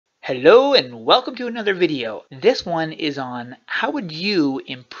Hello and welcome to another video. This one is on how would you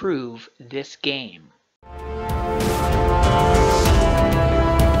improve this game.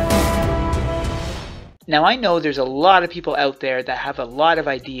 Now I know there's a lot of people out there that have a lot of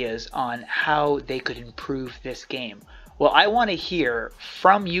ideas on how they could improve this game. Well, I want to hear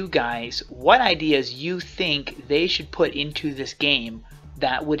from you guys what ideas you think they should put into this game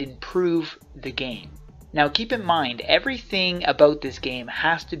that would improve the game. Now keep in mind, everything about this game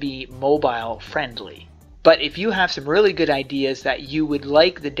has to be mobile friendly. But if you have some really good ideas that you would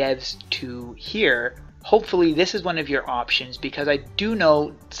like the devs to hear, hopefully this is one of your options, because I do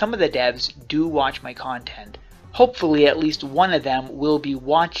know some of the devs do watch my content. Hopefully at least one of them will be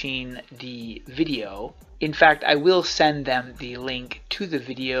watching the video. In fact, I will send them the link to the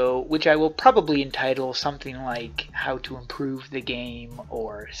video, which I will probably entitle something like how to improve the game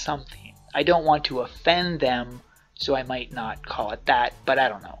or something. I don't want to offend them, so I might not call it that, but I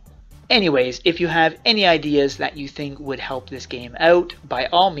don't know. Anyways, if you have any ideas that you think would help this game out, by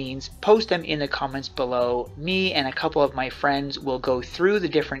all means, post them in the comments below. Me and a couple of my friends will go through the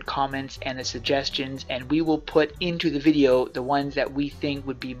different comments and the suggestions, and we will put into the video the ones that we think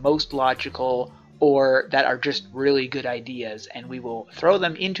would be most logical or that are just really good ideas, and we will throw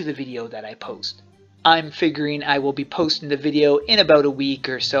them into the video that I post. I'm figuring I will be posting the video in about a week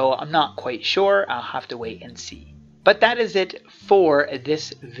or so. I'm not quite sure. I'll have to wait and see. But that is it for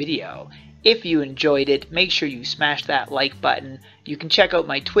this video. If you enjoyed it, make sure you smash that like button. You can check out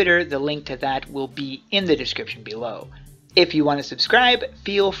my Twitter. The link to that will be in the description below. If you want to subscribe,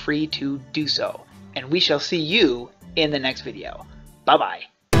 feel free to do so. And we shall see you in the next video. Bye bye.